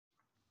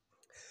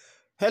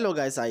Hello,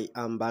 guys. I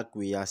am back.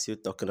 We are still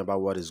talking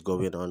about what is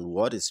going on,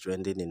 what is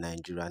trending in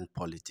Nigerian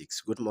politics.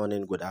 Good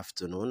morning, good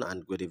afternoon,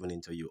 and good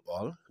evening to you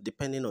all,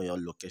 depending on your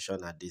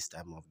location at this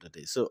time of the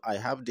day. So, I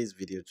have this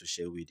video to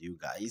share with you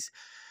guys.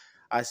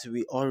 As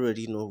we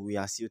already know, we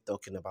are still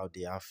talking about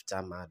the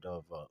aftermath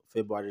of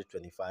February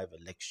 25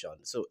 election.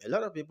 So, a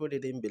lot of people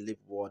didn't believe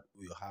what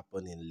will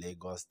happen in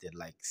Lagos State,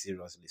 like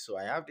seriously. So,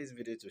 I have this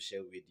video to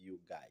share with you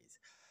guys.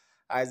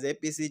 As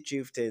APC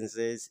chieftain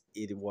says,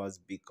 it was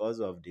because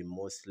of the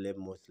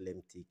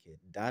Muslim ticket.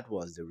 That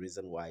was the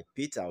reason why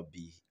Peter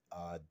Obi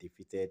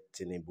defeated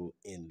Tinubu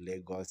in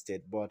Lagos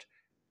State. But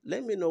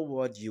let me know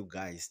what you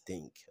guys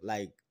think.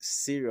 Like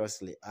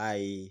seriously,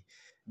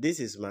 this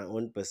is my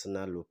own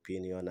personal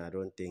opinion. I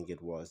don't think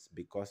it was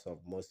because of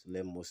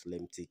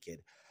Muslim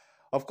ticket.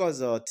 Of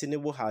course,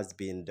 Tinubu has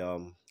been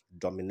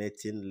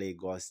dominating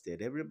Lagos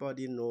State.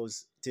 Everybody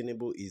knows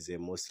Tinubu is a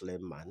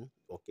Muslim man.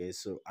 Okay,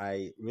 so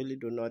I really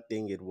do not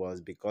think it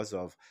was because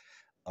of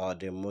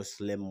the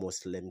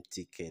Muslim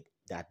ticket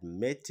that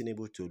made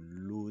Tinubu to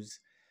lose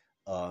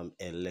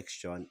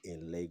election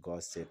in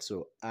Lagos State.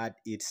 So as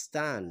it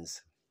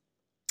stands,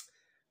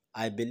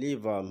 I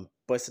believe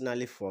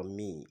personally for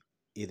me,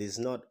 it is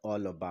not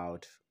all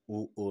about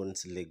who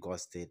owns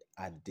Lagos State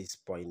at this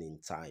point in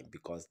time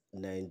because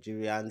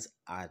Nigerians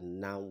are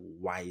now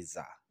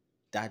wiser.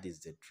 That is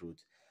the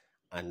truth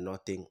and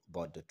nothing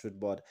but the truth.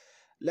 But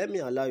let me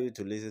allow you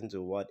to listen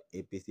to what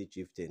APC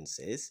chieftain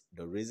says,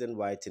 the reason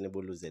why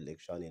Tinubu lose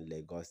election in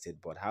Lagos State.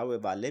 But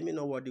however, let me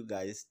know what you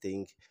guys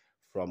think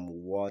from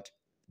what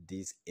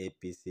this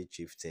APC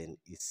chieftain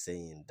is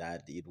saying,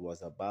 that it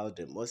was about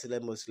the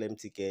Muslim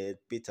ticket.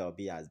 Peter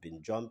Obi has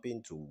been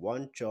jumping to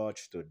one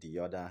church to the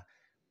other.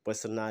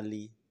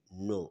 Personally,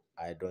 no,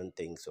 I don't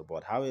think so.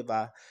 But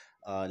however,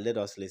 let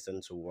us listen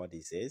to what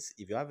he says.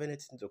 If you have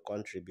anything to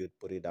contribute,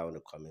 put it down in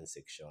the comment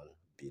section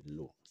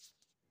below.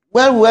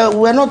 Well,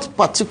 we're not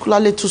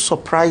particularly too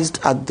surprised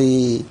at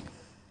the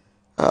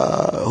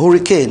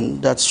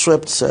hurricane that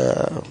swept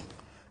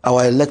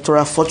our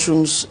electoral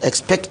fortunes,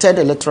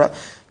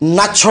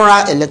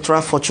 natural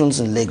electoral fortunes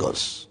in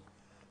Lagos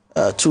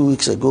 2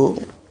 weeks ago.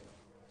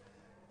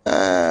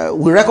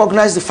 We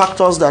recognize the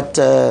factors that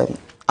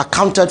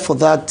accounted for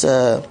that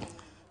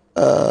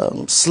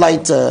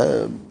slight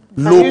low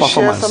performance. Can you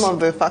share some of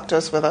the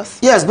factors with us?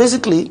 Yes,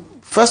 basically,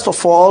 first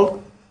of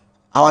all,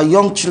 our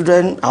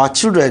children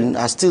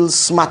are still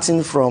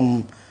smarting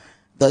from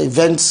the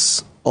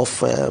events of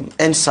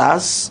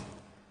NSAS.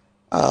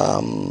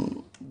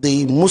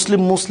 The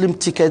Muslim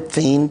ticket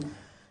thing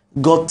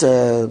got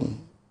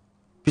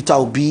Peter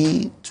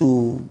Obi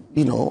to,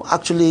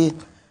 actually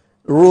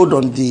rode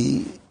on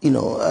the,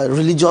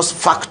 religious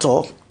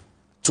factor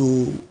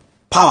to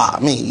power. I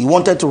mean, he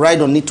wanted to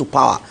ride on it to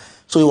power.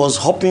 So he was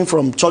hopping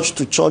from church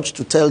to church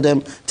to tell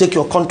them, take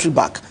your country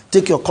back,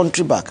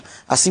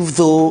 as if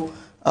though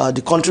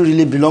the country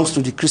really belongs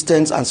to the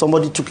Christians and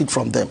somebody took it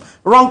from them.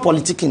 Wrong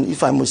politicking,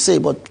 if I must say,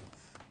 but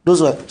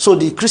those were... So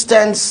the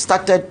Christians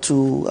started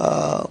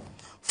to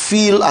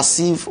feel as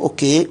if,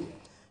 okay,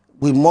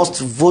 we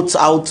must vote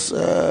out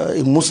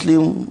a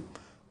Muslim,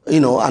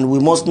 and we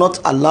must not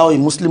allow a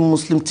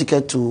Muslim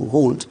ticket to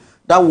hold.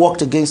 That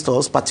worked against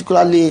us,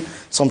 particularly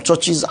some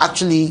churches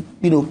actually,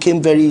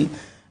 came very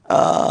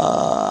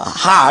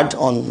hard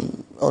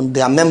on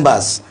their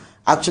members,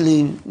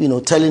 actually,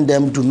 telling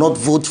them do not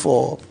vote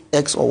for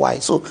X or Y.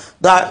 So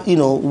that,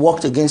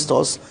 worked against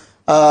us.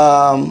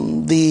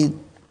 The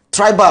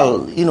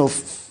tribal,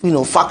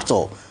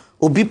 factor.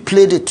 Obi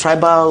played a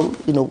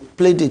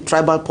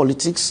tribal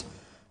politics,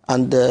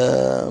 and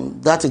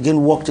that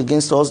again worked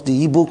against us.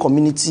 The Igbo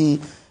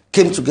community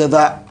came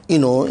together,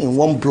 in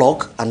one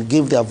block and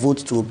gave their vote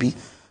to Obi.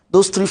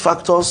 Those three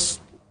factors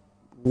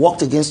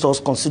worked against us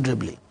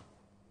considerably.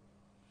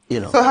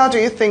 So how do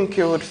you think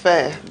you would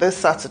fare this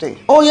Saturday?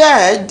 Oh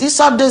yeah, this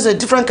Saturday is a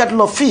different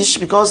kettle of fish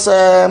because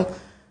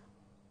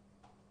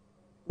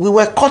we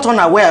were caught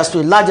unawares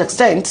to a large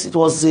extent. It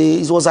was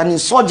an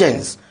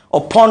insurgence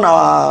upon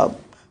our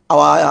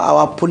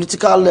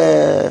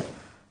political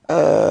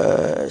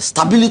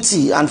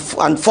stability and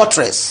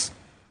fortress.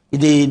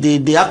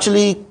 They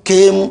actually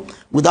came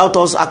without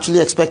us actually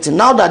expecting.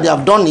 Now that they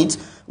have done it,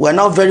 we are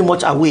now very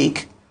much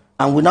awake,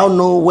 and we now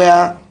know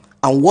where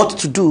and what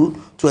to do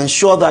to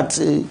ensure that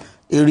a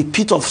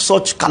repeat of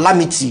such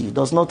calamity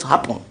does not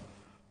happen.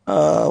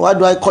 Why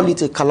do I call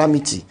it a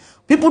calamity?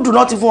 People do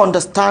not even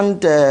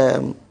understand.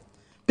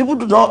 People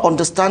do not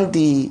understand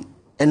the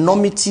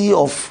enormity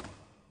of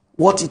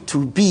what it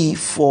will be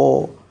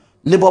for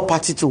Labour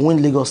Party to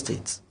win Lagos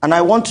State, and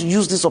I want to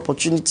use this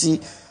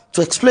opportunity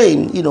to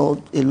explain, a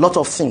lot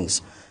of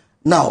things.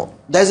 Now,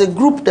 there's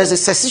a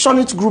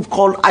secessionist group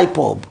called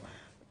IPOB,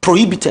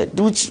 prohibited,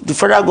 which the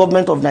federal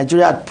government of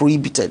Nigeria had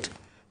prohibited.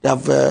 They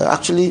have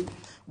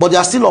but they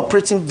are still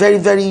operating very,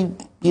 very,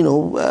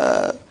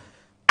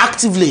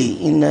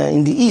 actively in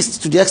the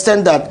East, to the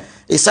extent that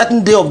a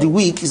certain day of the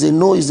week is a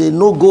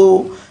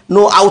no-go,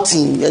 no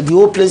outing. The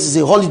whole place is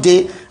a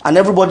holiday, and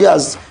everybody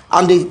has,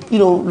 and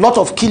lot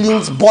of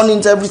killings,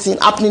 burnings, everything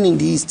happening in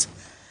the East.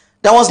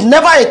 There was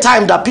never a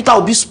time that Peter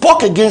Obi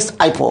spoke against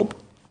IPOB.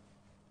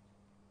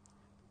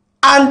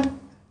 And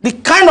the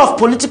kind of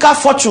political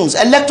fortunes,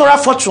 electoral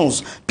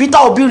fortunes, Peter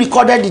Obi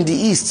recorded in the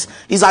East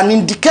is an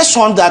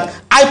indication that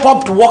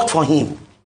IPOB worked for him.